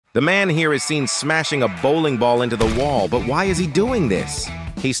The man here is seen smashing a bowling ball into the wall, but why is he doing this?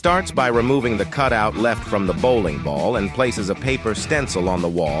 He starts by removing the cutout left from the bowling ball and places a paper stencil on the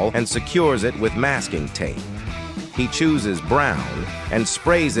wall and secures it with masking tape. He chooses brown and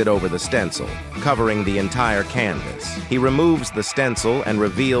sprays it over the stencil, covering the entire canvas. He removes the stencil and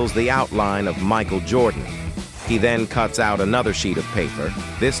reveals the outline of Michael Jordan. He then cuts out another sheet of paper,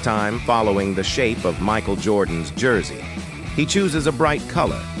 this time following the shape of Michael Jordan's jersey. He chooses a bright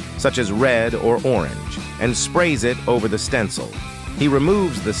color, such as red or orange, and sprays it over the stencil. He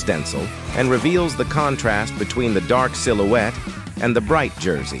removes the stencil and reveals the contrast between the dark silhouette and the bright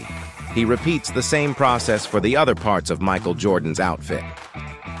jersey. He repeats the same process for the other parts of Michael Jordan's outfit.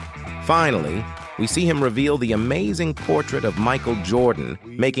 Finally, we see him reveal the amazing portrait of Michael Jordan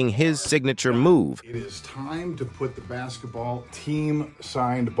making his signature move. It is time to put the basketball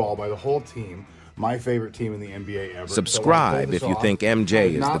team-signed ball by the whole team. My favorite team in the NBA ever. Subscribe if you think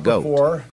MJ is the GOAT.